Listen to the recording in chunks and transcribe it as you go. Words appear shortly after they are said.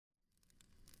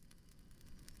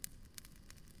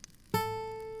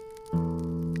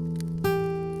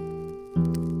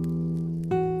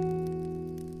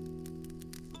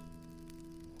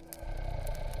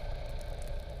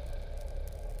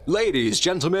Ladies,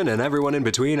 gentlemen, and everyone in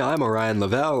between, I'm Orion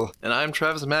Lavelle. And I'm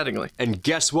Travis Mattingly. And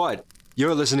guess what?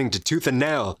 You're listening to Tooth and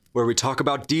Nail, where we talk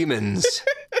about demons.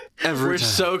 We're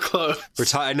so close.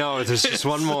 I know, there's just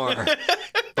one more. And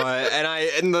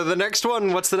the next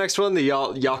one, what's the next one? The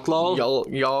Yoklol?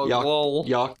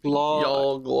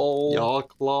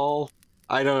 Yoklol?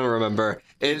 I don't remember.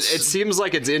 It seems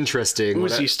like it's interesting.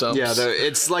 Oozy stumps. Yeah,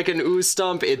 it's like an ooze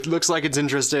stump. It looks like it's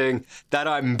interesting. That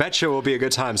I betcha will be a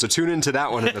good time. So tune into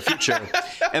that one in the future.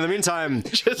 In the meantime,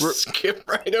 just skip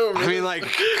right over. I mean, like,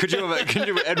 could you?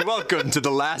 And welcome to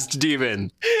the last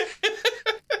demon.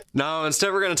 No,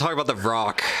 instead we're gonna talk about the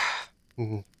Vrock.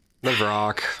 The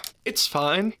Vrock. It's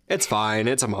fine. It's fine.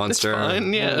 It's a monster. It's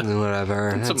fine. Yeah. Whatever.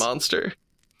 It's a monster.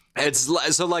 It's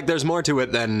so like there's more to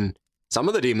it than some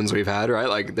of the demons we've had, right?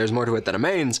 Like, there's more to it than a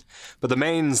mains, but the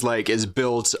mains, like, is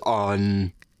built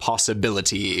on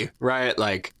possibility, right?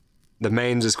 Like, the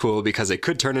mains is cool because it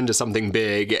could turn into something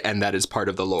big, and that is part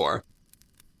of the lore.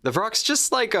 The Vrock's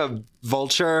just like a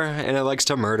vulture, and it likes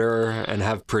to murder and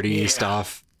have pretty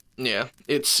stuff. Yeah,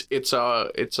 it's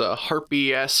a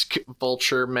harpy-esque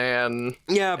vulture man.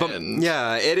 Yeah, but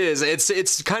yeah, it is.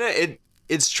 It's kind of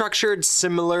it's structured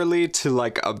similarly to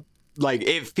like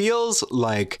it feels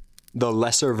like the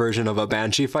lesser version of a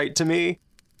Banshee fight to me,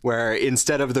 where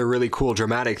instead of the really cool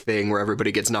dramatic thing where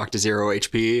everybody gets knocked to 0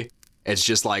 HP, it's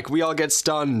just like, we all get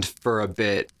stunned for a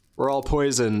bit. We're all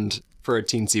poisoned for a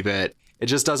teensy bit. It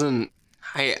just doesn't...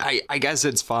 I guess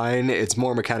it's fine. It's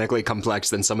more mechanically complex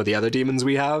than some of the other demons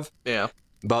we have. Yeah.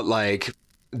 But, like,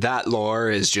 that lore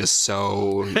is just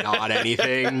so not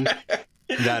anything...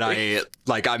 that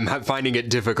I'm finding it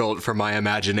difficult for my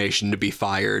imagination to be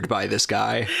fired by this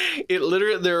guy.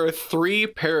 There are 3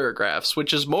 paragraphs,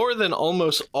 which is more than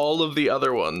almost all of the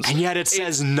other ones. And yet it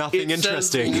says nothing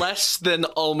interesting. Says less than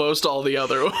almost all the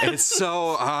other ones. It's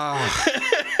so,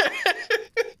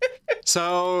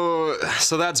 So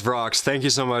that's Vrox. Thank you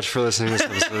so much for listening to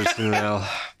this episode.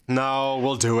 No,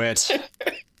 we'll do it.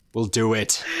 We'll do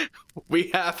it.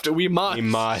 We have to. We must. We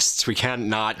must. We can't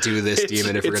not do this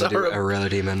demon if we're going to do a real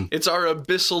demon. It's our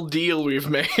abyssal deal we've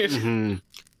made. Mm-hmm.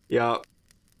 Yeah.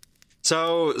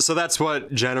 So that's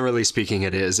what, generally speaking,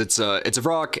 it is. It's a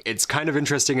Vrock. It's kind of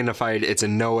interesting in the fight. It's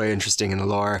in no way interesting in the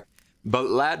lore. But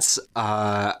let's,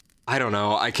 I don't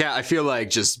know. I feel like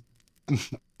just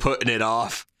putting it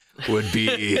off would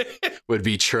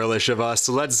be churlish of us.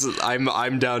 So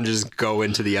I'm down to just go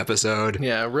into the episode.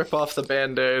 Yeah, rip off the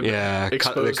band-aid. Yeah,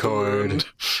 cut the cord.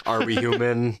 Are we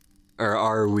human or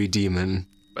are we demon?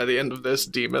 By the end of this,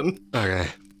 demon. Okay.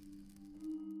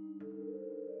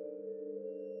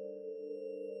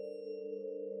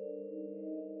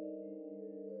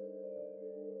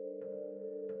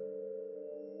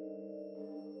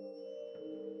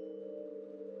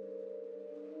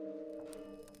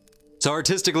 So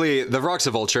artistically, the Vrock's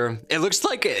a vulture. It looks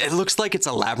like it's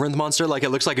a labyrinth monster. Like, it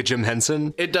looks like a Jim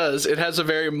Henson. It does. It has a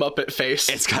very Muppet face.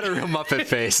 It's got a real Muppet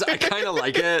face. I kind of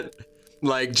like it.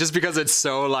 Like, just because it's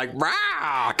so, like,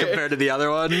 rah, compared to the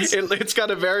other ones. It's got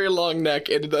a very long neck,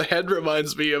 and the head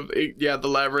reminds me of, the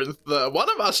labyrinth. One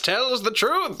of us tells the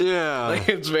truth. Yeah. Like,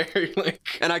 it's very,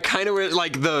 like... And I kind of,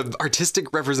 like, the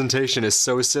artistic representation is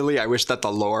so silly. I wish that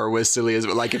the lore was silly as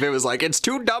well. Like, if it was like, it's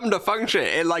too dumb to function.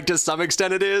 And, like, to some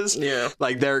extent it is. Yeah.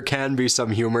 Like, there can be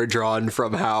some humor drawn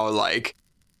from how, like,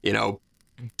 you know,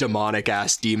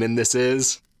 demonic-ass demon this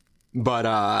is. But,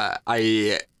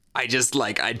 I just,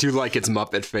 like, I do like its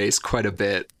Muppet face quite a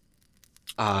bit.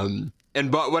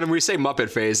 But when we say Muppet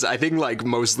face, I think, like,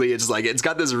 mostly it's, like, it's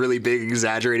got this really big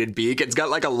exaggerated beak. It's got,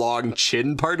 like, a long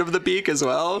chin part of the beak as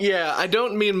well. Yeah, I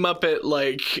don't mean Muppet,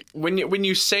 like, when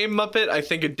you say Muppet, I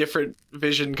think a different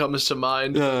vision comes to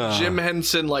mind. Jim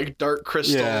Henson, like, Dark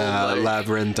Crystal. Yeah, like,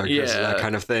 Labyrinth, Dark Crystal, that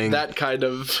kind of thing. That kind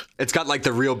of... It's got, like,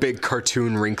 the real big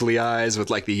cartoon wrinkly eyes with,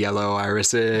 like, the yellow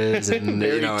irises. And,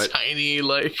 very you know, tiny,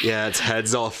 like... Yeah, its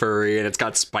head's all furry, and it's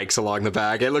got spikes along the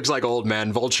back. It looks like Old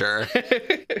Man Vulture.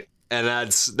 And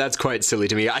that's quite silly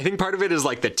to me. I think part of it is,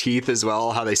 like, the teeth as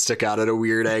well, how they stick out at a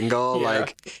weird angle. Yeah.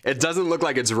 Like, it doesn't look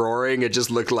like it's roaring. It just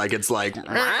looks like it's like...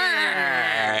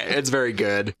 It's very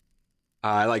good.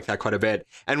 I like that quite a bit.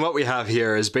 And what we have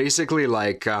here is basically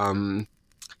like...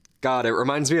 God, it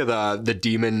reminds me of the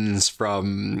demons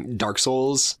from Dark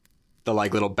Souls. The,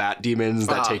 like, little bat demons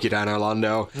that take you down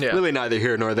Orlando. Yeah. Really neither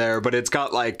here nor there, but it's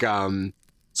got, like,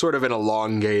 sort of an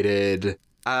elongated...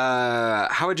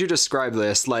 how would you describe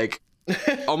this? Like,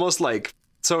 almost like,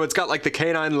 so it's got like the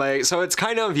canine leg. So it's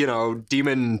kind of, you know,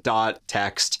 demon dot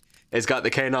text. It's got the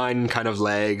canine kind of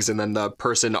legs and then the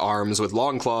person arms with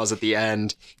long claws at the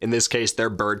end. In this case, they're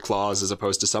bird claws as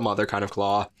opposed to some other kind of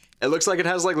claw. It looks like it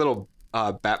has like little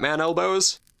Batman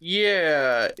elbows.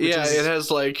 Yeah, yeah, is- it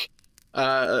has like,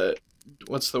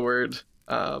 what's the word?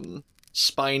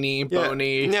 Spiny,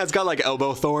 bony. Yeah, it's got like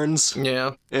elbow thorns,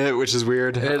 Yeah, which is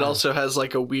weird. and it also has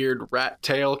like a weird rat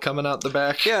tail coming out the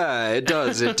back. Yeah, it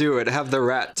does. It have the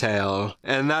rat tail.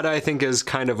 And that I think is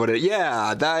kind of what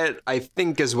that I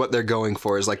think is what they're going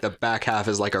for, is like the back half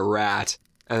is like a rat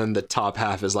and then the top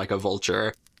half is like a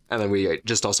vulture. And then we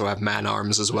just also have man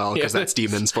arms as well, because that's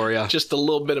demons for you. Just a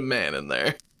little bit of man in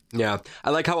there. Yeah.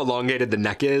 I like how elongated the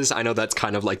neck is. I know that's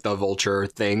kind of like the vulture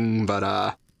thing, but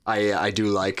I do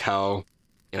like how,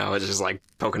 it's just like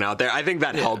poking out there. I think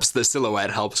that helps. The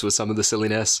silhouette helps with some of the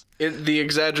silliness. The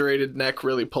exaggerated neck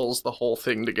really pulls the whole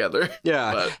thing together.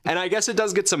 Yeah, But- and I guess it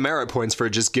does get some merit points for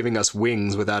just giving us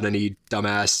wings without any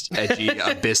dumbass, edgy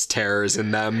abyss terrors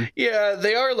in them. Yeah,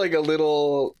 they are like a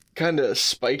little kind of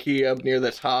spiky up near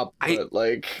the top, but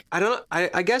like...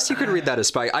 I guess you could read that as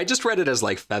spike. I just read it as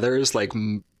like feathers, like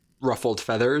ruffled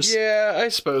feathers. Yeah, I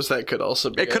suppose that could also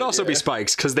be It could also be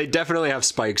spikes, because they definitely have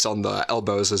spikes on the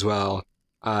elbows as well.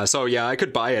 So yeah, I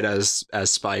could buy it as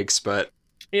spikes, but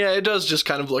Yeah, it does just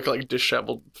kind of look like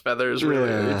disheveled feathers, really.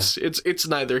 Yeah. It's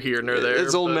neither here nor there.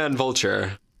 it's Old but- Man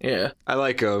Vulture. Yeah. I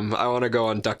like him. I want to go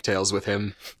on DuckTales with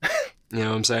him. You know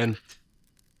what I'm saying?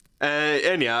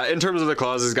 And yeah, in terms of the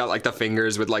claws, it's got like the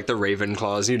fingers with like the raven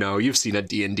claws. You've seen a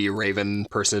D&D raven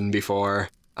person before.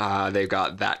 They've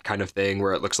got that kind of thing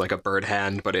where it looks like a bird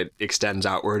hand, but it extends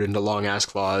outward into long ass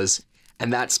claws.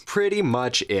 And that's pretty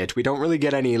much it. We don't really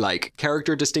get any like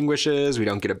character distinguishes. We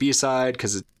don't get a B-side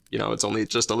because it's only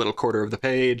just a little quarter of the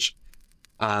page.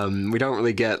 We don't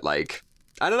really get like,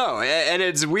 I don't know, and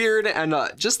it's weird and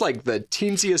just like the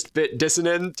teensiest bit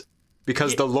dissonant,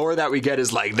 because the lore that we get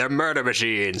is like they're murder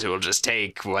machines who will just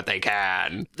take what they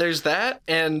can. There's that,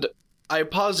 and I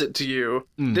posit to you,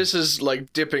 this is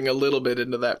like dipping a little bit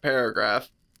into that paragraph,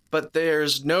 but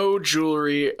there's no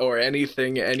jewelry or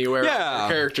anything anywhere Yeah. on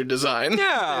the character design.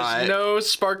 Yeah. There's no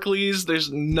sparklies,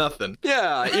 there's nothing.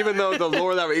 Yeah, even though the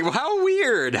lore that we, how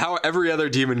weird how every other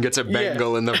demon gets a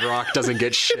bangle and the Vrock doesn't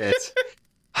get shit.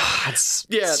 It's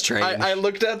strange. I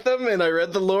looked at them and I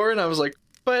read the lore and I was like,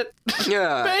 but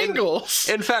Yeah, bangles.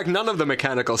 In fact, none of the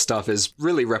mechanical stuff is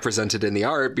really represented in the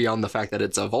art beyond the fact that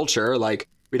it's a vulture. Like,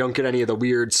 we don't get any of the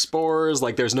weird spores.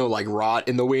 Like, there's no like rot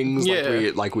in the wings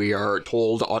like we are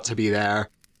told ought to be there.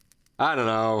 I don't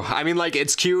know. I mean, like,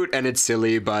 it's cute and it's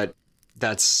silly, but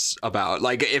that's about,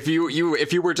 like, if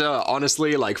you were to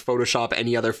honestly like Photoshop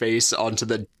any other face onto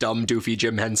the dumb doofy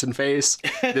Jim Henson face,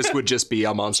 this would just be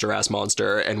a monster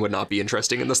and would not be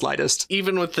interesting in the slightest.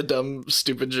 Even with the dumb,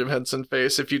 stupid Jim Henson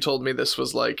face, if you told me this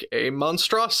was like a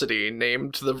monstrosity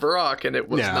named the Varrock and it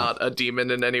was not a demon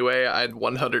in any way, I'd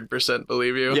 100%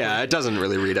 believe you. Yeah, it doesn't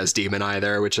really read as demon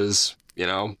either, which is,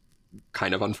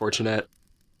 kind of unfortunate.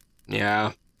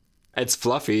 Yeah. It's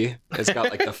fluffy. It's got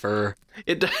like the fur.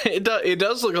 It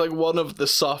does look like one of the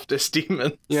softest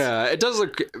demons. Yeah, it does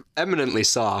look eminently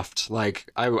soft.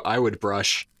 Like, I would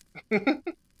brush.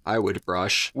 I would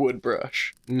brush. Wood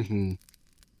brush. Mm-hmm.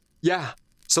 Yeah.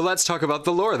 So let's talk about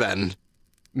the lore then.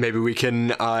 Maybe we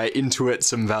can intuit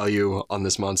some value on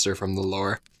this monster from the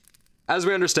lore. As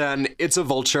we understand, it's a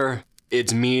vulture.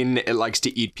 It's mean. It likes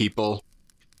to eat people.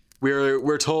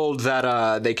 We're told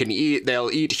that they'll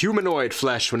eat humanoid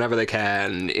flesh whenever they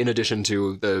can, in addition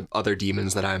to the other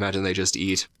demons that I imagine they just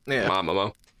eat. Yeah.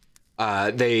 Mamo.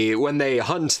 When they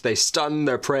hunt, they stun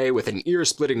their prey with an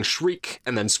ear-splitting shriek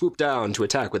and then swoop down to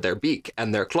attack with their beak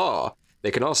and their claw. They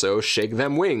can also shake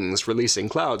them wings, releasing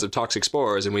clouds of toxic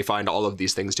spores, and we find all of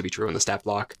these things to be true in the stat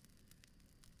block.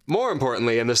 More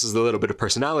importantly, and this is the little bit of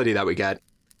personality that we get,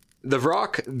 the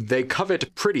Vrock, they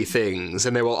covet pretty things,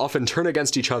 and they will often turn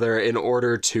against each other in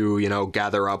order to,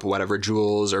 gather up whatever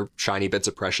jewels or shiny bits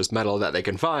of precious metal that they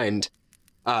can find.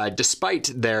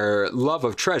 Despite their love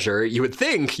of treasure, you'd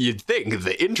think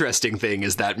the interesting thing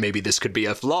is that maybe this could be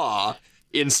a flaw.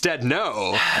 Instead,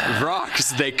 no.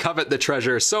 Vrocks, they covet the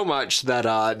treasure so much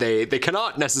that they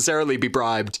cannot necessarily be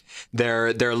bribed.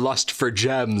 Their lust for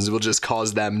gems will just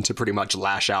cause them to pretty much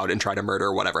lash out and try to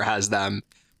murder whatever has them,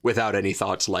 without any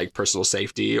thought to like personal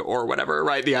safety or whatever,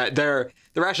 right? The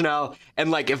rationale,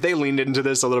 and like if they leaned into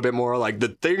this a little bit more, like the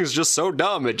thing's just so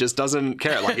dumb, it just doesn't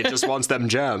care, like it just wants them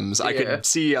gems. I could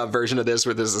see a version of this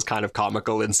where this is kind of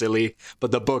comical and silly, but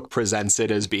the book presents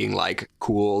it as being like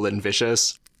cool and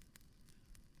vicious.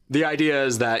 The idea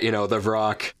is that, the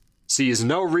Vrock sees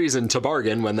no reason to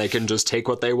bargain when they can just take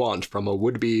what they want from a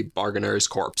would-be bargainer's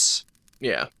corpse.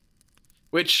 Yeah.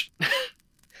 Which...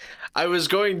 I was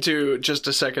going to just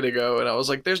a second ago, and I was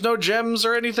like, there's no gems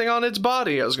or anything on its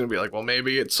body. I was going to be like, well,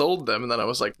 maybe it sold them. And then I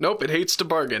was like, nope, it hates to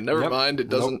bargain. Never mind, it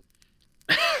doesn't.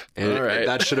 All right.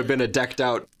 That should have been a decked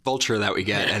out vulture that we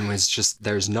get, and it's just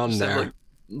there's none there. Like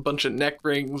a bunch of neck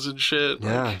rings and shit.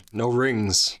 Yeah, like, no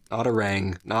rings, not a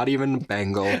ring, not even a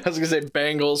bangle. I was gonna say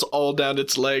bangles all down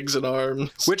its legs and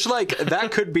arms. Which, like,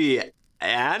 that could be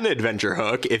an adventure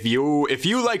hook if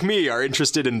you like me are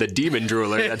interested in the demon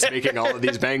jeweler that's making all of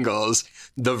these bangles.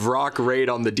 The Vrock raid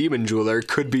on the demon jeweler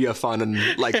could be a fun and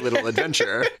like little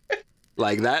adventure.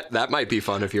 Like that might be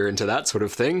fun if you're into that sort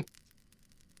of thing.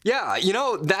 Yeah, you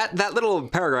know, that little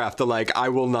paragraph, the like I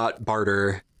will not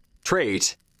barter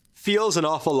trait, feels an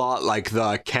awful lot like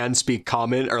the can speak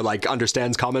common or like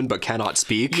understands common but cannot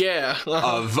speak. Yeah.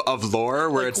 Of lore,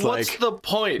 where it's what's like, the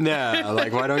point? Yeah,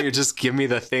 like why don't you just give me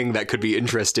the thing that could be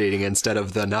interesting instead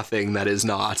of the nothing that is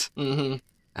not? Mm-hmm.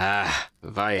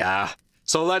 Vaya.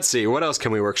 So let's see, what else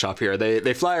can we workshop here?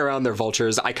 They fly around their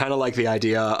vultures. I kind of like the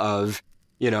idea of,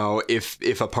 you know,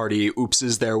 if a party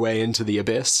oopses their way into the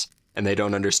abyss and they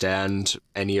don't understand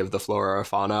any of the flora or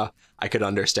fauna, I could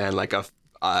understand like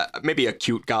maybe a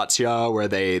cute Gotcha where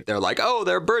they're like, oh,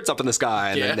 there are birds up in the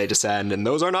sky, and then they descend, and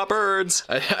those are not birds.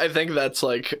 I think that's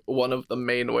like one of the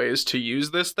main ways to use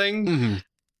this thing. Mm-hmm.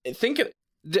 I think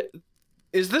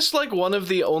is this like one of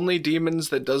the only demons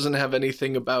that doesn't have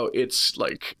anything about its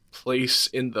like place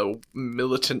in the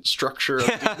militant structure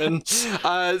of demons?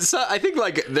 So I think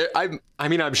like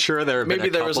I'm sure there have maybe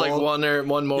been there was like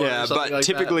one more. Yeah, but like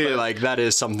typically that, like that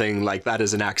is something like that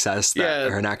is an access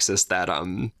that or an axis that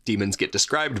demons get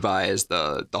described by as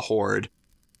the horde.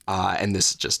 And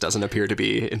this just doesn't appear to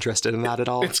be interested in that at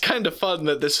all. It's kind of fun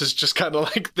that this is just kind of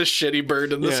like the shitty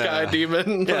bird in the sky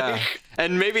demon. Yeah, like...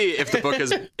 and maybe if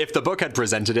the book had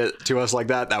presented it to us like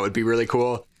that, that would be really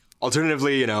cool.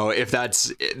 Alternatively, you know, if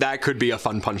that could be a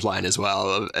fun punchline as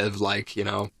well of like, you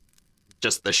know,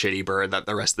 just the shitty bird that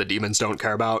the rest of the demons don't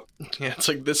care about. Yeah, it's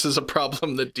like this is a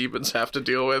problem that demons have to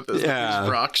deal with. Is these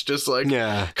rocks just like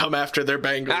come after their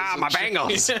bangles. My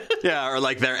bangles. Yeah, or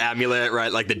like their amulet,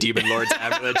 right? Like the demon lord's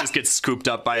amulet just gets scooped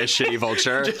up by a shitty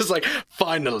vulture. Just like,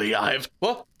 finally,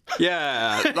 what?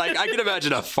 Yeah, like I can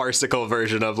imagine a farcical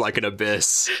version of like an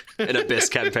abyss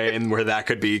campaign where that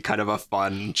could be kind of a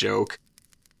fun joke,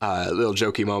 little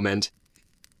jokey moment.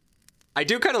 I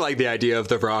do kind of like the idea of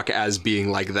the Vrock as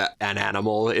being like an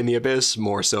animal in the abyss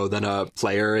more so than a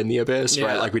player in the abyss,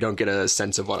 right? Like we don't get a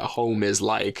sense of what a home is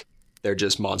like. They're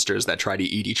just monsters that try to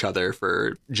eat each other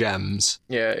for gems.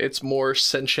 Yeah, it's more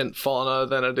sentient fauna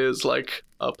than it is like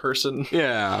a person.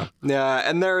 Yeah,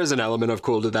 and there is an element of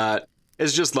cool to that.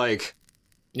 It's just like,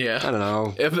 I don't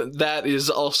know. If that is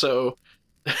also...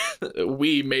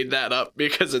 we made that up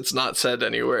because it's not said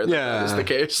anywhere that is the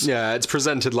case. Yeah, it's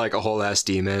presented like a whole ass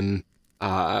demon.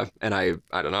 And I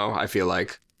don't know, I feel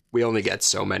like we only get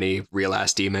so many real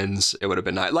ass demons. It would have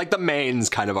been nice. Like the mains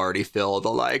kind of already fill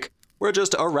the like, we're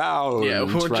just around. Yeah,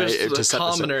 we're right? just the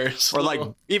commoners. Or like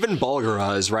even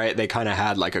Bulgaras, right? They kind of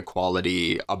had like a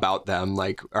quality about them.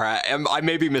 Like, or I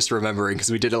may be misremembering because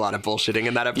we did a lot of bullshitting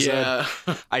in that episode.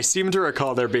 Yeah. I seem to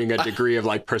recall there being a degree of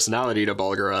like personality to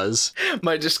Bulgaras.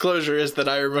 My disclosure is that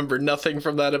I remember nothing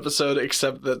from that episode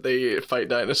except that they fight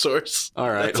dinosaurs.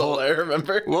 All right. That's all I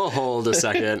remember. We'll hold a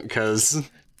second because...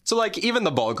 So, like, even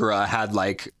the Bulgara had,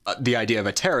 like, the idea of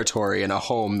a territory and a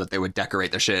home that they would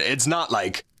decorate their shit. It's not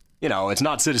like... You know, it's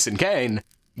not Citizen Kane,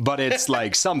 but it's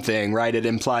like something, right? It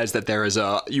implies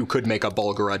that you could make a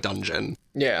Bulgara dungeon.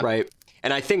 Yeah. Right?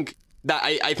 And I think that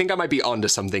I think I might be onto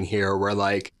something here where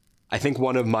like, I think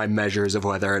one of my measures of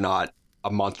whether or not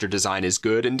a monster design is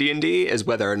good in D&D is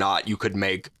whether or not you could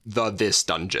make this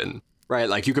dungeon, right?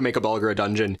 Like you could make a Bulgara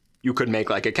dungeon, you could make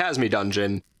like a Kazmi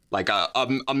dungeon, like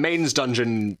a mains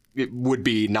dungeon would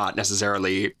be not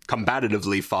necessarily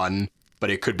combatively fun, but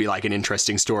it could be like an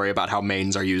interesting story about how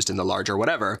mains are used in the larger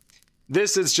whatever.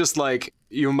 This is just like,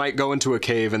 you might go into a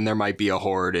cave and there might be a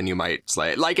horde and you might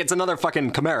slay it. Like it's another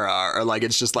fucking chimera, or like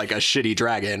it's just like a shitty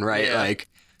dragon, right? Yeah. Like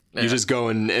you just go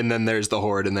and then there's the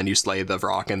horde and then you slay the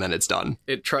Vrock and then it's done.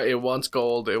 It wants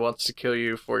gold, it wants to kill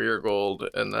you for your gold,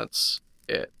 and that's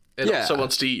it. It also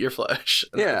wants to eat your flesh,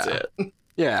 and that's it.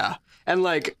 Yeah. And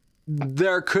like,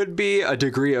 there could be a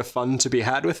degree of fun to be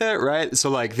had with it, right? So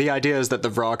like the idea is that the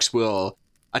Vrocks will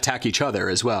attack each other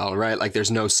as well, right? Like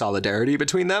there's no solidarity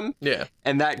between them. Yeah.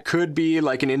 And that could be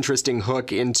like an interesting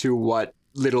hook into what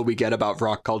little we get about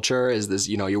Vrock culture is this,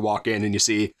 you know, you walk in and you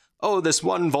see, oh, this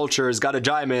one vulture's got a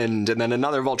diamond, and then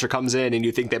another vulture comes in and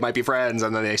you think they might be friends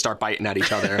and then they start biting at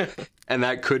each other. And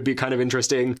that could be kind of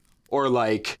interesting. Or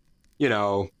like, you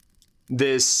know,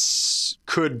 this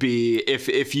could be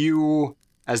if you...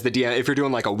 As the DM, if you're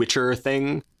doing like a Witcher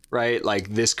thing, right? Like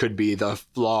this could be the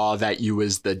flaw that you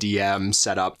as the DM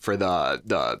set up for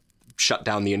the shut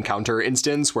down the encounter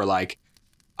instance where like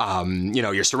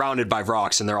you're surrounded by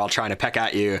Vrox and they're all trying to peck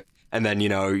at you. And then,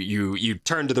 you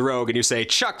turn to the rogue and you say,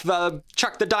 chuck the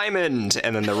diamond.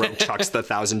 And then the rogue chucks the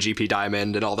 1000 GP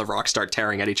diamond and all the Vrox start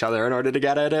tearing at each other in order to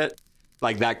get at it.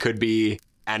 Like, that could be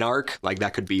an arc. Like,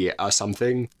 that could be a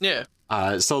something. Yeah.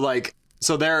 So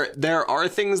there are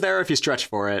things there if you stretch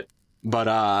for it.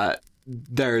 But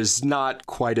there's not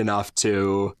quite enough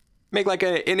to make, like,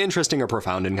 an interesting or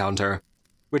profound encounter.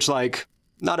 Which, like,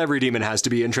 not every demon has to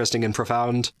be interesting and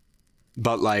profound.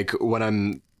 But, like, when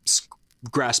I'm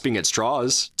grasping at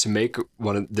straws to make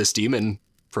this demon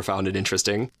profound and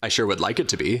interesting, I sure would like it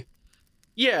to be.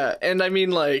 Yeah, and I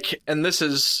mean, like, and this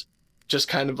is just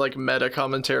kind of like meta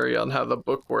commentary on how the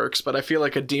book works, but I feel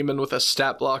like a demon with a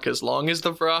stat block as long as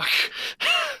the Vrock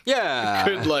yeah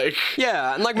could, like...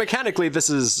 Yeah, and, like, mechanically this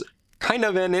is kind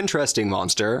of an interesting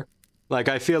monster. Like,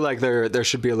 I feel like there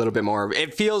should be a little bit more.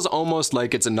 It feels almost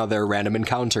like it's another random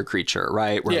encounter creature,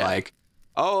 right? Where, like,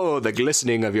 oh, the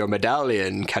glistening of your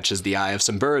medallion catches the eye of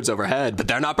some birds overhead, but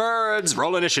they're not birds!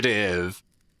 Roll initiative!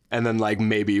 And then, like,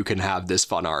 maybe you can have this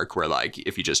fun arc where, like,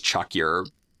 if you just chuck your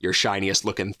shiniest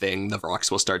looking thing, the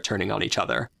Vrox will start turning on each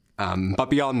other. But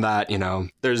beyond that,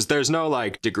 there's no,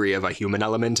 like, degree of a human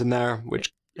element in there,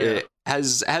 which it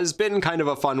has been kind of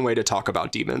a fun way to talk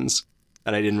about demons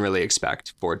that I didn't really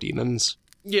expect for demons.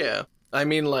 Yeah, I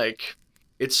mean, like,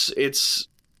 it's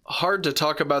hard to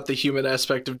talk about the human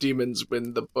aspect of demons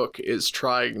when the book is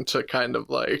trying to kind of,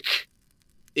 like,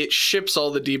 it ships all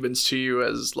the demons to you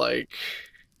as, like,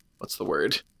 what's the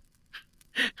word?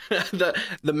 the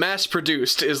mass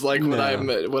produced is, like,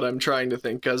 what I'm trying to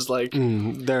think, because, like,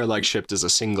 they're, like, shipped as a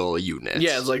single unit.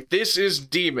 Yeah, it's like, this is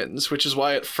demons, which is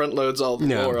why it front loads all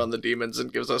the lore on the demons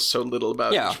and gives us so little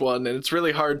about each one, and it's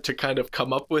really hard to kind of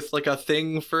come up with, like, a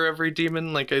thing for every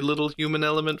demon, like a little human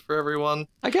element for everyone.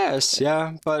 I guess,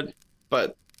 yeah, but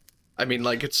I mean,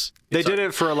 like, they did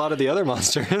it for a lot of the other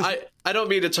monsters. I don't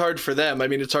mean it's hard for them. I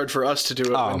mean, it's hard for us to do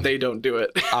it when they don't do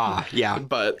it. Yeah.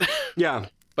 But yeah.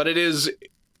 But it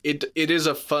is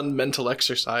a fun mental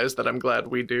exercise that I'm glad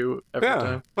we do every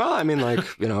time. Well, I mean, like,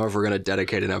 if we're going to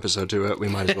dedicate an episode to it, we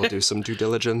might as well do some due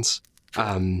diligence.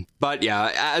 But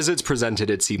yeah, as it's presented,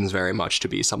 it seems very much to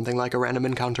be something like a random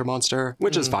encounter monster,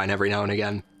 which is fine every now and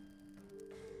again.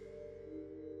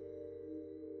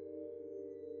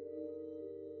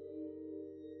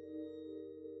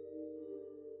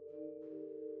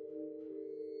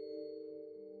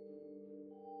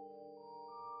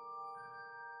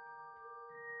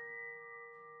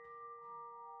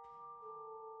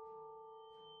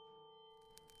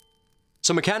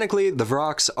 So mechanically, the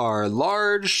Vrox are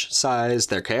large size,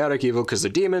 they're chaotic evil because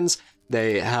they're demons,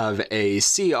 they have a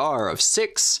CR of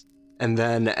 6, and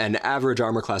then an average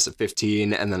armor class of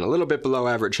 15, and then a little bit below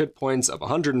average hit points of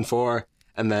 104,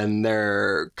 and then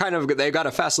they've got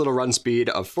a fast little run speed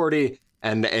of 40,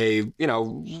 and a,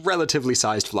 relatively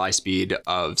sized fly speed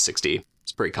of 60.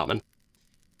 It's pretty common.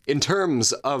 In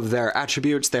terms of their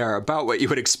attributes, they are about what you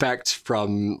would expect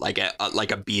from like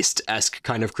a beast-esque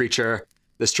kind of creature.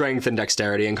 The strength and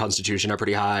dexterity and constitution are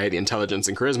pretty high. The intelligence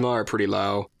and charisma are pretty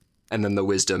low. And then the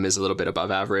wisdom is a little bit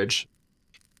above average.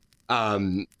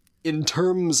 In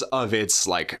terms of its,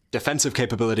 like, defensive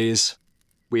capabilities,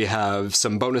 we have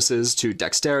some bonuses to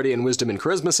dexterity and wisdom and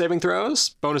charisma saving throws.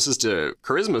 Bonuses to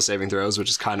charisma saving throws,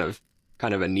 which is kind of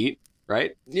a neat,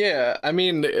 right? Yeah, I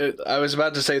mean, I was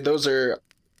about to say those are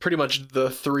pretty much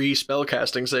the 3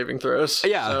 spellcasting saving throws.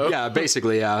 Yeah,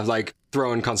 basically, yeah. Like,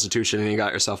 throw in constitution and you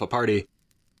got yourself a party.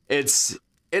 It's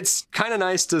kind of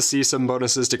nice to see some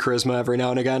bonuses to charisma every now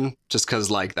and again, just because,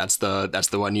 like, that's the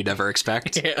one you never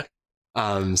expect. Yeah.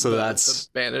 So that's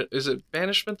is it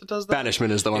banishment that does that?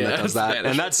 Banishment is the one that does that,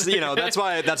 and that's that's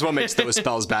what makes those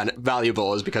spells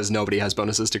valuable, is because nobody has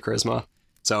bonuses to charisma.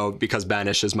 So because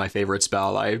banish is my favorite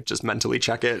spell, I just mentally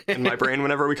check it in my brain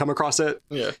whenever we come across it.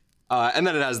 Yeah. And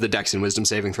then it has the dex and wisdom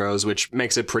saving throws, which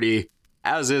makes it pretty,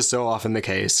 as is so often the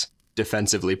case,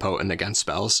 defensively potent against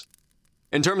spells.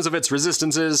 In terms of its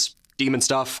resistances, demon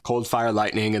stuff, cold, fire,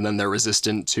 lightning, and then they're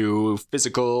resistant to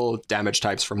physical damage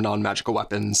types from non-magical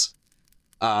weapons.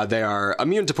 They are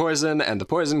immune to poison and the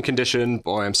poison condition.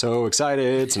 Boy, I'm so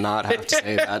excited to not have to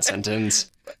say that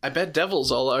sentence. I bet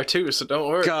devils all are too, so don't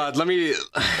worry. God, let me...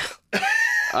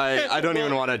 I don't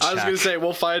even want to check. I was going to say,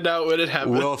 we'll find out when it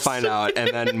happens. We'll find out, and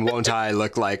then won't I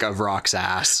look like a Vrock's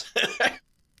ass?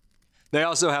 They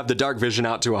also have the dark vision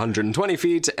out to 120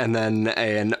 feet, and then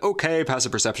an okay passive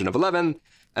perception of 11,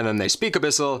 and then they speak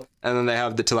abyssal, and then they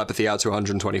have the telepathy out to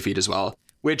 120 feet as well,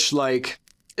 which, like,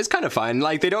 is kind of fine.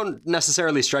 Like, they don't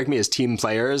necessarily strike me as team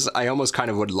players. I almost kind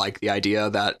of would like the idea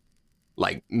that,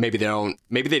 like, maybe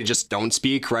they just don't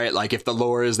speak, right? Like, if the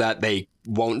lore is that they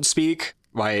won't speak,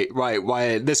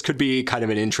 why this could be kind of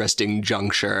an interesting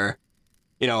juncture,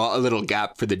 you know, a little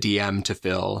gap for the DM to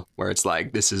fill, where it's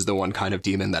like, this is the one kind of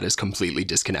demon that is completely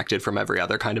disconnected from every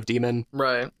other kind of demon.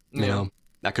 Right. You know,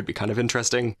 that could be kind of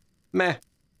interesting. Meh.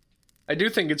 I do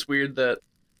think it's weird that,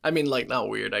 I mean, like, not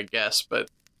weird, I guess, but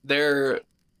they're,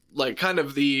 like, kind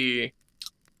of the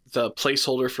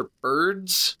placeholder for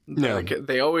birds. Yeah. Like,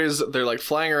 they're, like,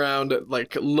 flying around,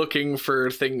 like, looking for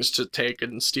things to take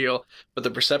and steal, but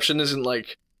the perception isn't,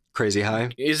 like... Crazy high?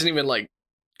 Isn't even, like,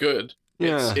 good.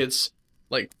 Yeah. It's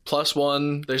like,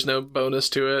 +1, there's no bonus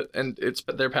to it, and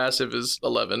their passive is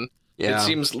 11. Yeah. It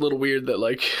seems a little weird that,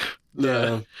 like,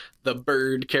 the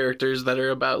bird characters that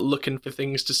are about looking for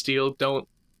things to steal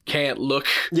can't look.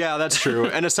 Yeah, that's true.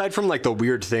 And aside from, like, the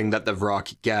weird thing that the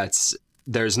Vrock gets,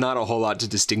 there's not a whole lot to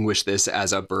distinguish this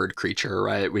as a bird creature,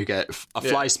 right? We get a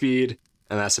fly speed,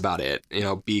 and that's about it. You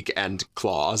know, beak and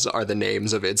claws are the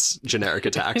names of its generic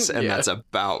attacks, and that's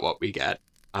about what we get.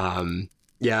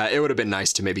 Yeah, it would have been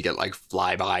nice to maybe get, like,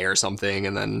 flyby or something,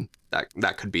 and then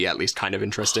that could be at least kind of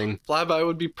interesting. Flyby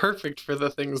would be perfect for the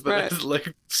things that is,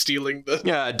 like, stealing the...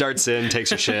 Yeah, it darts in,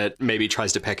 takes your shit, maybe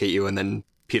tries to peck at you, and then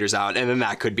peters out, and then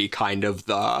that could be kind of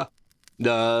the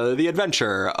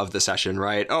adventure of the session,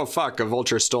 right? Oh, fuck, a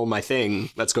vulture stole my thing.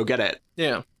 Let's go get it.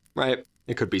 Yeah. Right?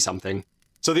 It could be something.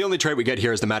 So the only trait we get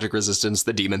here is the magic resistance,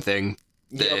 the demon thing.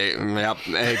 Yep.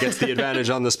 It gets the advantage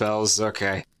on the spells.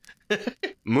 Okay.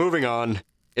 Moving on.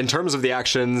 In terms of the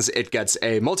actions, it gets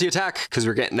a multi-attack, because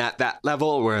we're getting at that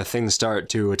level where things start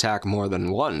to attack more than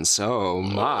once. Oh,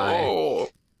 my. Oh.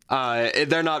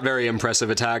 They're not very impressive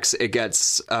attacks. It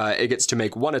gets to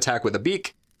make one attack with a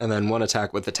beak, and then one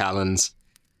attack with the talons.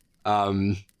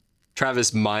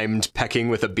 Travis mimed pecking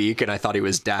with a beak, and I thought he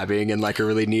was dabbing in, like, a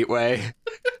really neat way.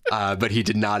 But he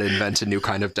did not invent a new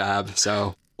kind of dab,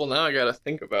 so... Well, now I gotta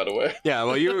think about a way. Yeah,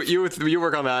 well, you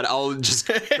work on that. I'll just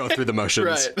go through the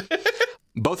motions. Right.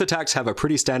 Both attacks have a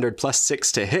pretty standard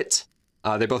 +6 to hit.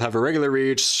 They both have a regular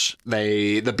reach.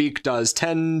 The beak does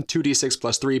 10, 2d6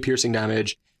 plus 3 piercing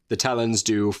damage. The talons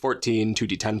do 14,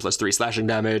 2d10 plus 3 slashing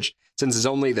damage. Since it's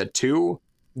only the 2,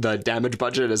 the damage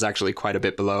budget is actually quite a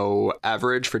bit below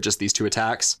average for just these 2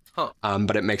 attacks. Huh.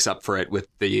 But it makes up for it with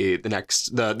the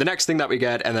next thing that we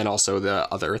get, and then also the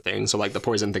other thing. So, like, the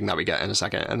poison thing that we get in a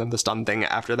second, and then the stun thing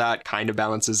after that kind of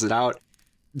balances it out.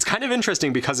 It's kind of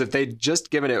interesting because if they'd just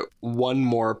given it one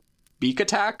more beak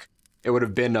attack, it would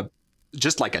have been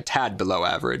just like a tad below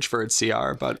average for its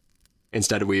CR, but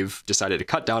instead we've decided to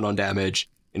cut down on damage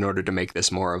in order to make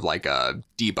this more of like a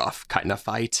debuff kind of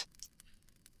fight.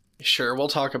 Sure, we'll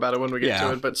talk about it when we get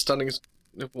to it, but stunning's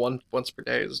once per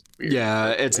day is weird.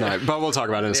 Yeah, it's not, but we'll talk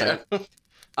about it in a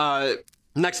second.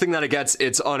 Next thing that it gets,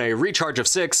 it's on a recharge of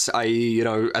 6, i.e., you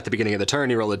know, at the beginning of the turn,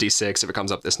 you roll a d6. If it comes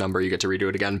up this number, you get to redo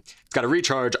it again. It's got a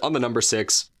recharge on the number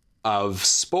 6 of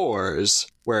spores,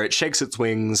 where it shakes its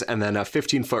wings, and then a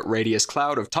 15-foot radius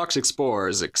cloud of toxic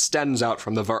spores extends out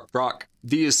from the Vrock.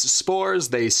 These spores,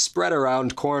 they spread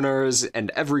around corners,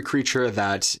 and every creature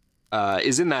that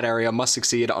is in that area must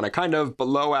succeed on a kind of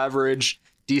below average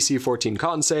DC 14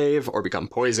 con save or become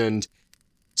poisoned.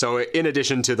 So in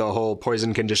addition to the whole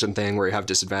poison condition thing where you have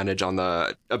disadvantage on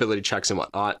the ability checks and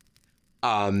whatnot,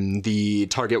 the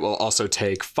target will also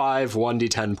take 5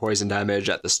 1d10 poison damage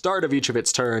at the start of each of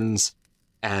its turns.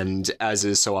 And as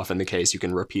is so often the case, you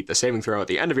can repeat the saving throw at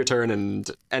the end of your turn and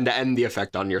end the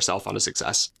effect on yourself on a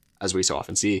success, as we so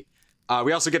often see.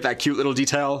 We also get that cute little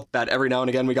detail that every now and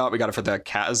again we got it for the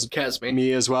Casme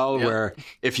as well, where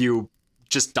if you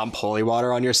just dump holy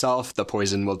water on yourself, the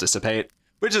poison will dissipate,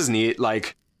 which is neat.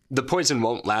 Like, the poison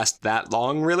won't last that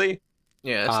long, really.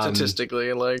 Yeah,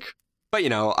 statistically, like... But, you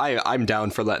know, I'm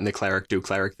down for letting the cleric do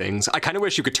cleric things. I kind of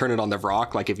wish you could turn it on the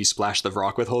Vrock, like if you splash the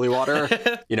Vrock with holy water,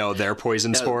 you know, their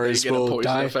poison spores will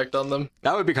poison die. Effect on them.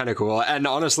 That would be kind of cool. And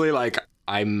honestly, like,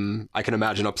 I can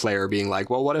imagine a player being like,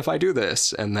 well, what if I do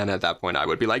this? And then at that point, I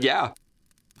would be like, yeah,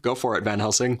 go for it, Van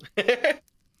Helsing.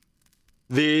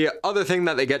 The other thing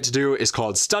that they get to do is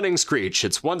called Stunning Screech.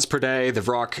 It's once per day. The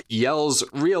Vrock yells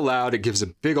real loud. It gives a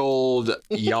big old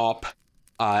yawp.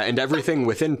 And everything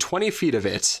within 20 feet of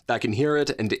it that can hear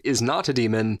it and is not a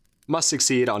demon must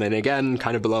succeed on an, again,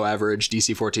 kind of below average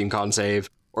DC 14 con save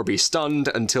or be stunned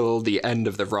until the end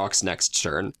of the Vrock's next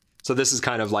turn. So this is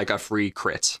kind of like a free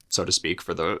crit, so to speak,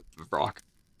 for the Vrock.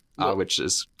 Which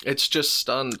is... It's just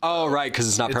stunned. Oh, right, because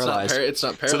it's not paralyzed. It's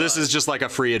not paralyzed. So this is just like a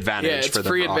free advantage for the it's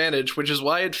free advantage, which is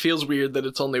why it feels weird that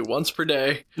it's only once per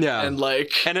day. Yeah. And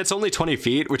like... And it's only 20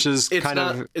 feet, which is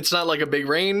It's not like a big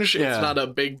range. Yeah. It's not a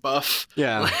big buff.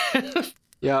 Yeah.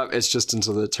 Yeah, it's just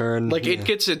until the turn. Like, it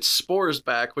gets its spores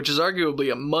back, which is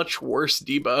arguably a much worse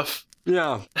debuff.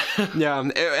 Yeah. Yeah.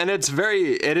 And it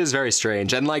is very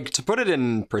strange. And like, to put it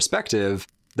in perspective,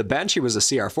 the Banshee was a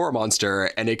CR4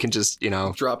 monster and it can just,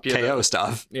 Drop you KO the-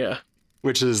 stuff, Yeah.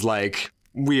 which is like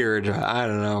weird. I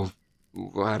don't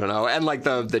know. And like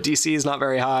the DC is not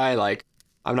very high. Like,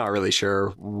 I'm not really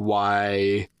sure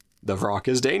why the Vrock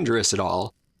is dangerous at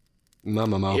all.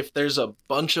 Mo. If there's a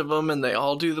bunch of them and they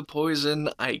all do the poison,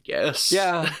 I guess.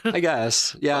 Yeah, I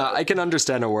guess. Yeah, I can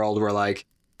understand a world where like,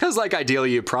 because like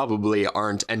ideally you probably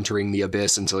aren't entering the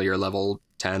abyss until you're level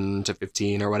 10 to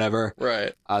 15 or whatever.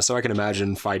 Right. So I can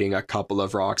imagine fighting a couple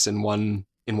of rocks in one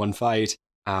fight.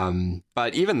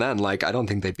 But even then, like, I don't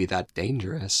think they'd be that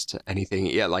dangerous to anything.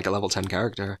 Yeah, like a level 10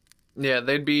 character. Yeah,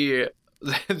 they'd be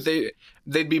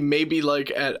maybe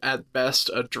like at best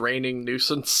a draining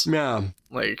nuisance. Yeah.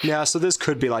 Like Yeah, so this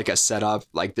could be like a setup.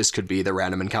 Like this could be the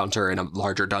random encounter in a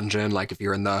larger dungeon. Like if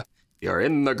you're in the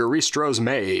Garistro's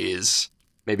maze,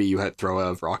 maybe you throw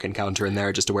a rock encounter in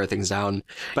there just to wear things down.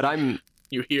 But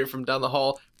you hear from down the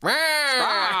hall.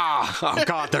 oh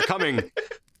god, they're coming.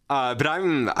 But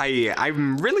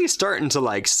I'm really starting to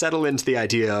like settle into the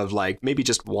idea of like maybe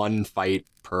just one fight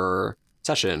per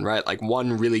session, right? Like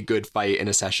one really good fight in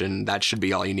a session, that should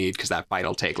be all you need because that fight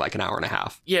will take like an hour and a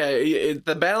half. Yeah,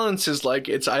 the balance is like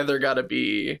it's either got to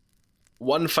be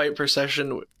one fight per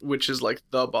session, which is like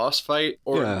the boss fight,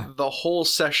 or the whole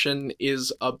session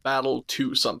is a battle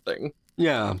to something.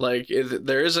 Yeah. Like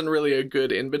there isn't really a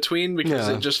good in between because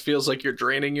it just feels like you're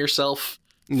draining yourself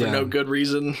for no good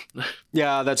reason.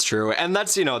 Yeah, that's true. And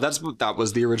that's, that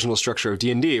was the original structure of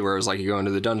D&D, where it was like you go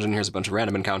into the dungeon, here's a bunch of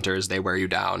random encounters, they wear you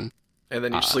down. And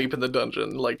then you sleep in the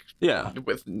dungeon, like,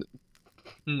 with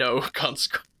no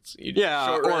consequence.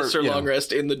 Short rest or long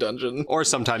rest in the dungeon. Or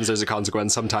sometimes there's a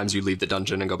consequence. Sometimes you leave the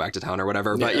dungeon and go back to town or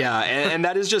whatever. But and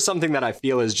that is just something that I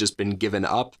feel has just been given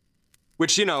up.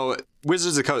 Which,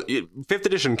 Wizards of the Coast, 5th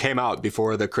edition came out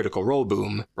before the Critical Role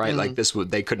boom, right? Like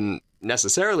they couldn't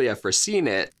necessarily have foreseen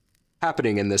it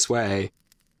happening in this way.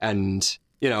 And,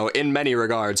 in many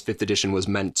regards, 5th edition was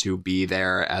meant to be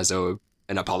there as an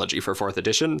apology for 4th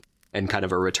edition. And kind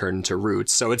of a return to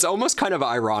roots. So it's almost kind of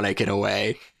ironic in a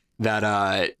way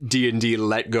that D&D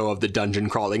let go of the dungeon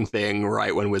crawling thing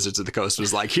right when Wizards of the Coast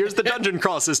was like, here's the dungeon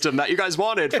crawl system that you guys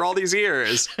wanted for all these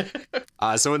years.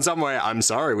 So in some way, I'm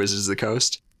sorry, Wizards of the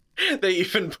Coast. They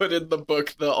even put in the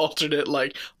book the alternate,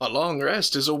 like, a long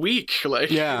rest is a week. Like,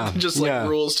 just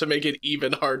rules to make it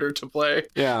even harder to play.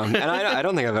 Yeah, and I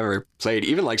don't think I've ever played,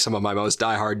 even like some of my most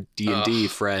diehard D&D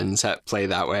friends that play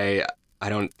that way. I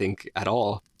don't think at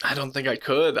all. I don't think I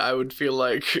could. I would feel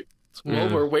like,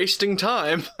 we're wasting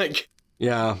time. Like,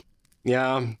 and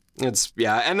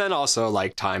then also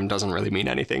like time doesn't really mean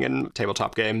anything in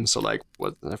tabletop games. So like,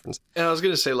 what's the difference? And I was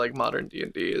gonna say like modern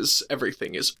D&D is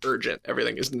everything is urgent.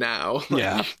 Everything is now.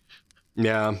 Like,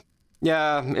 yeah,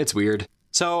 it's weird.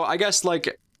 So I guess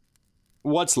like,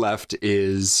 what's left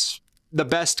is the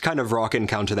best kind of rock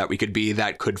encounter that we could be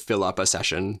that could fill up a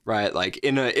session, right? Like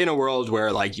in a world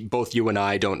where like both you and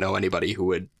I don't know anybody who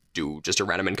would do just a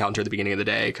random encounter at the beginning of the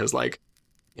day because like,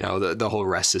 the whole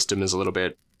rest system is a little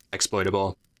bit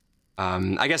exploitable.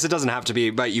 I guess it doesn't have to be,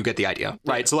 but you get the idea,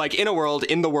 right? So like in the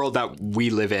world that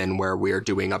we live in where we're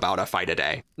doing about a fight a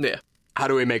day. Yeah. How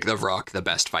do we make the Vrock the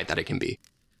best fight that it can be?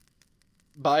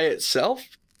 By itself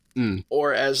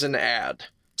or as an ad?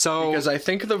 So, because I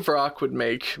think the Vrock would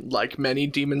make, like many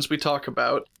demons we talk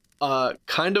about,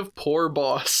 kind of poor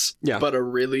boss, but a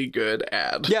really good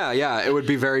ad. Yeah, it would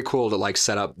be very cool to like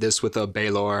set up this with a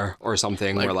Baylor or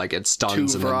something like where like it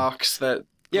stuns 2 Vrocks that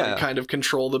kind of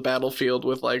control the battlefield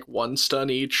with like 1 stun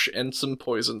each and some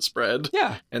poison spread.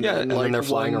 And then they're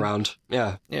flying around.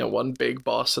 One big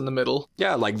boss in the middle.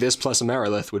 Like this plus a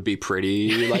Merilith would be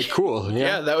pretty like cool.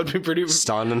 That would be pretty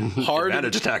stun and hard.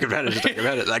 Advantage attack.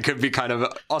 That could be kind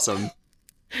of awesome.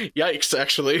 Yikes,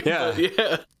 actually.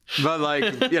 But like,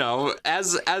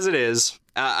 as it is,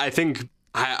 I think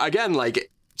again like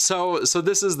so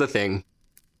this is the thing.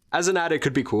 As an ad, it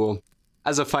could be cool.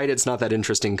 As a fight, it's not that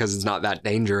interesting because it's not that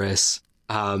dangerous.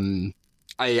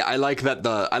 I like that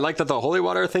the holy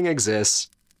water thing exists.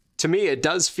 To me, it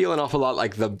does feel an awful lot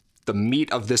like the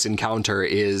meat of this encounter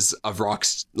is of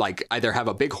rocks, like either have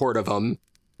a big horde of them,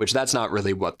 which that's not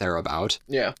really what they're about.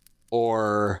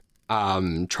 Or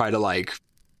try to like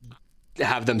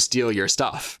have them steal your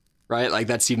stuff, right? Like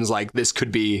that seems like this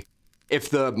could be, if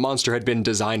the monster had been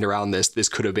designed around this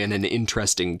could have been an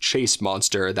interesting chase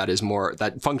monster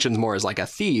that functions more as like a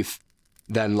thief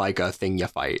than like a thing you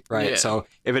fight, right? So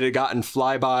if it had gotten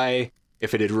flyby,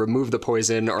 if it had removed the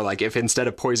poison, or like if instead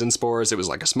of poison spores, it was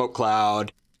like a smoke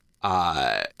cloud,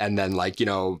 and then like,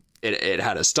 it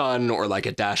had a stun or like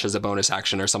a dash as a bonus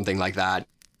action or something like that,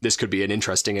 this could be an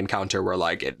interesting encounter where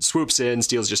like it swoops in,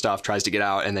 steals your stuff, tries to get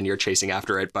out, and then you're chasing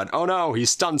after it. But oh no, he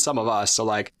stunned some of us. So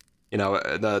like, you know,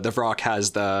 the Vrock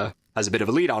has a bit of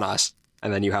a lead on us,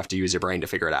 and then you have to use your brain to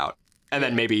figure it out. And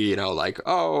then maybe, you know, like,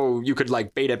 oh, you could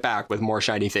like bait it back with more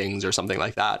shiny things or something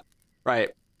like that. Right.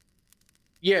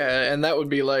 Yeah, and that would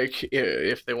be like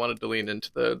if they wanted to lean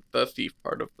into the thief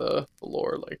part of the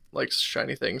lore, like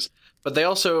shiny things. But they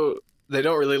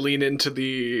don't really lean into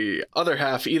the other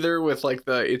half either with like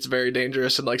it's very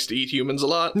dangerous and likes to eat humans a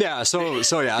lot. Yeah,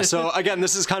 so again,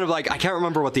 this is kind of like, I can't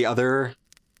remember what the other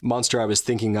monster I was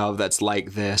thinking of that's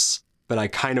like this, but I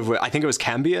think it was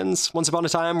Cambions once upon a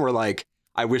time, where like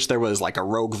I wish there was like a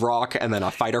rogue Vrock and then a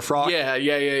fighter Vrock.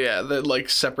 Yeah. The like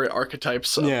separate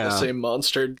archetypes of the same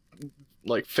monster,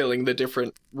 like filling the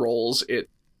different roles it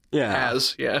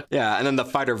has. Yeah, and then the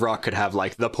fighter Vrock could have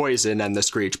like the poison and the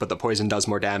screech, but the poison does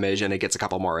more damage and it gets a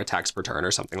couple more attacks per turn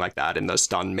or something like that. And the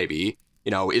stun maybe,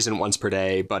 you know, isn't once per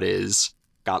day, but is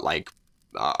got like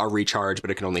a recharge,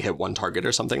 but it can only hit one target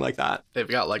or something like that. They've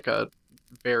got like a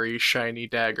very shiny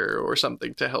dagger or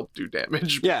something to help do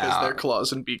damage because their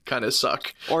claws and beak kind of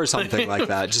suck. Or something like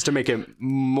that, just to make it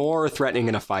more threatening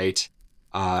in a fight,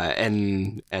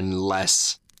 and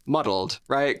less muddled,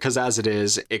 right? Because as it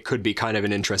is, it could be kind of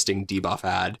an interesting debuff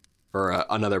ad for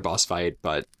another boss fight,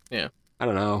 but yeah, I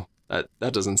don't know. That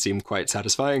doesn't seem quite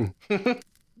satisfying,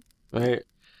 right?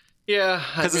 Yeah,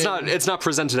 because it's not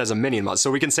presented as a minion mod, so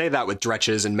we can say that with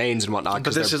dretches and mains and whatnot.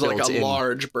 But this is like a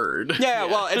large bird. Yeah,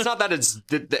 well, it's not that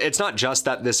it's not just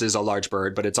that this is a large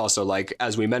bird, but it's also like,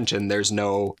 as we mentioned, there's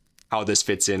no how this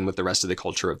fits in with the rest of the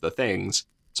culture of the things.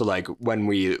 So like when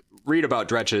we read about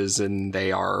dretches and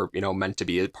they are, you know, meant to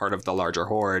be a part of the larger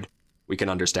horde, we can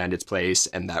understand its place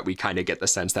and that we kind of get the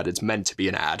sense that it's meant to be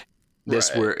an ad.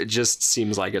 This where it just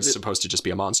seems like it's supposed to just be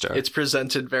a monster. It's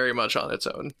presented very much on its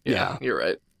own. Yeah. You're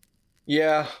right.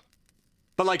 Yeah.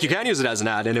 But like you can use it as an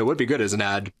ad and it would be good as an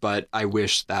ad, but I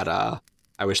wish that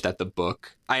the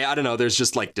book, I don't know, there's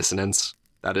just like dissonance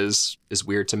that is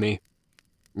weird to me.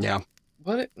 Yeah.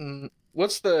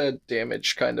 What's the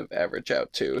damage kind of average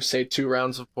out to? Say 2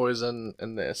 rounds of poison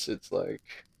and this, it's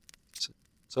like,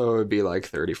 so it would be like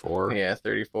 34. Yeah,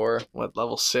 34. What,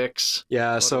 level 6?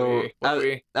 Yeah, so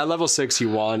at level 6 you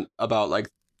want about like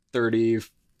 39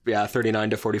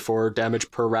 to 44 damage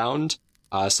per round.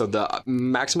 So the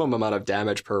maximum amount of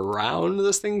damage per round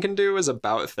this thing can do is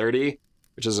about 30,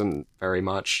 which isn't very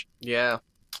much. Yeah.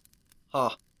 Huh.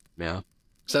 Yeah.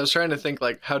 So I was trying to think,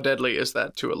 like, how deadly is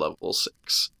that to a level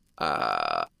 6?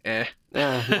 Not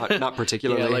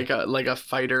particularly. Yeah, like a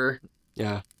fighter.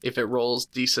 Yeah. If it rolls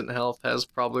decent health, has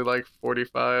probably like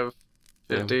 45,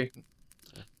 50.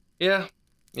 Yeah.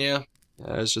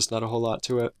 There's just not a whole lot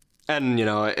to it. And, you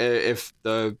know, if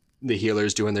the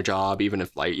healer's doing their job, even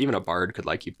if like even a bard could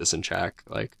like keep this in check,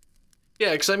 like.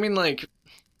 Yeah, because I mean, like,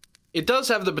 it does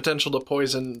have the potential to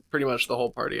poison pretty much the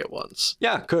whole party at once.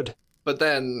 Yeah, could. But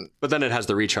then it has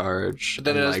the recharge. And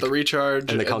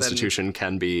the constitution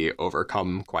can be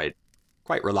overcome quite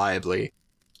reliably.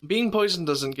 Being poisoned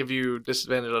doesn't give you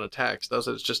disadvantage on attacks, does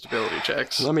it? It's just ability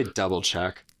checks. Let me double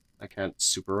check. I can't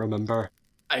super remember.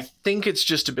 I think it's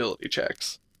just ability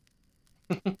checks.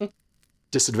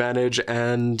 Disadvantage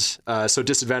and so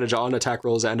disadvantage on attack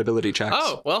rolls and ability checks.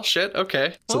 Oh, well, shit.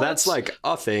 Okay. So well, that's like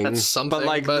a thing. That's something. But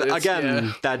like,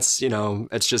 again, that's, you know,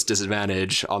 it's just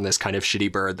disadvantage on this kind of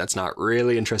shitty bird that's not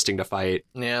really interesting to fight.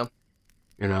 Yeah.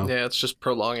 You know? Yeah, it's just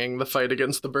prolonging the fight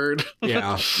against the bird.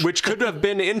 Yeah. Which could have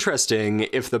been interesting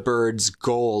if the bird's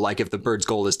goal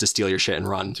is to steal your shit and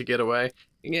run. To get away.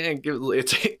 Yeah,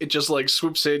 it just like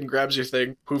swoops in, grabs your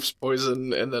thing, poofs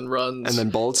poison, and then runs. And then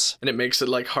bolts. And it makes it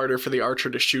like harder for the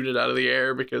archer to shoot it out of the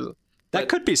air because... That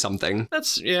could be something.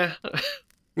 Yeah.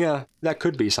 Yeah, that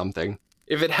could be something.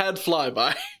 If it had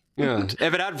flyby. Yeah,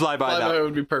 if it had flyby, that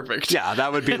would be perfect. Yeah,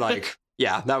 that would be like...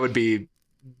 yeah, that would be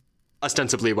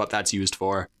ostensibly what that's used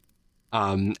for.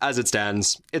 As it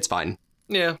stands, it's fine.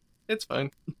 Yeah, it's fine.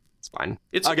 It's fine.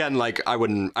 Again, like I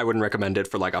wouldn't recommend it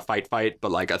for like a fight,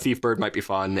 but like a thief bird might be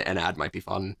fun, an ad might be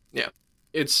fun. Yeah,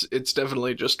 it's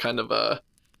definitely just kind of an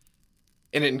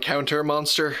encounter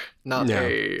monster, not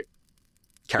a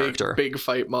character, big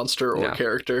fight monster or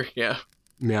character. Yeah.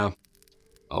 Yeah.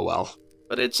 Oh well.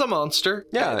 But it's a monster.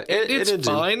 Yeah, it's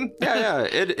fine. Yeah,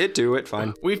 it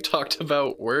fine. We've talked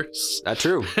about worse. That's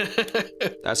true.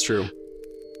 That's true.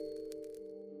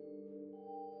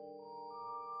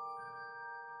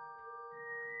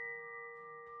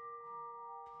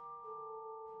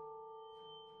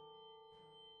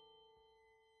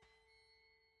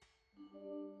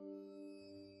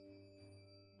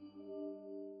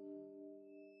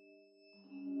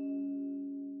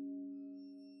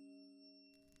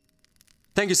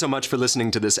 Thank you so much for listening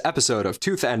to this episode of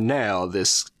Tooth and Nail,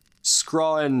 this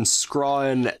scrawling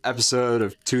episode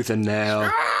of Tooth and Nail.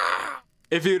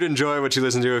 If you'd enjoy what you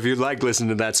listen to, if you'd like listening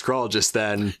to that scrawl just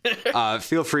then,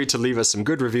 feel free to leave us some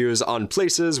good reviews on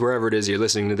places, wherever it is you're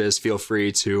listening to this. Feel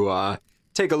free to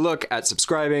take a look at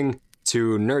subscribing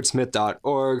to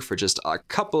nerdsmith.org. For just a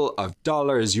couple of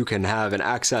dollars, you can have an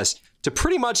access to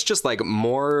pretty much just like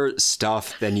more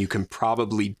stuff than you can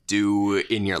probably do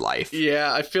in your life.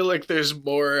 Yeah, I feel like there's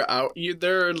more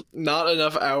there are not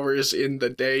enough hours in the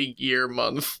day, year,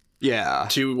 month Yeah.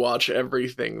 to watch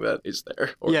everything that is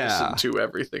there, or listen to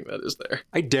everything that is there.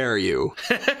 I dare you.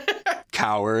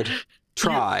 Coward.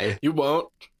 Try. You won't.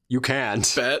 You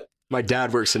can't. Bet. My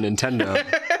dad works in Nintendo.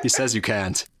 He says you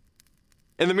can't.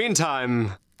 In the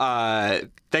meantime,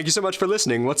 thank you so much for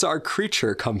listening. What's our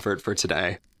creature comfort for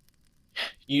today?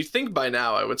 You'd think by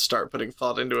now I would start putting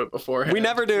thought into it beforehand. We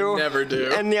never do. We never do.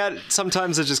 And yet,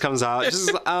 sometimes it just comes out.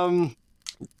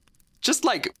 Just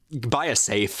like, buy a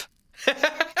safe.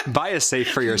 Buy a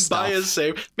safe for your stuff. Buy a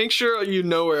safe. Make sure you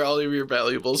know where all of your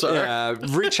valuables are. Yeah,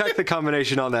 recheck the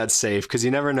combination on that safe, because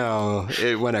you never know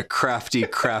when a crafty,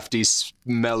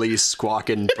 smelly,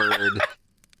 squawking bird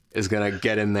is gonna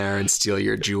get in there and steal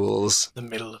your jewels. The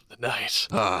middle of the night.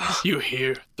 You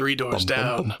hear 3 doors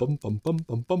down. Bum, bum, bum,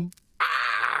 bum, bum.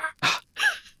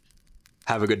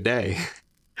 Have a good day.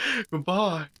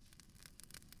 Goodbye.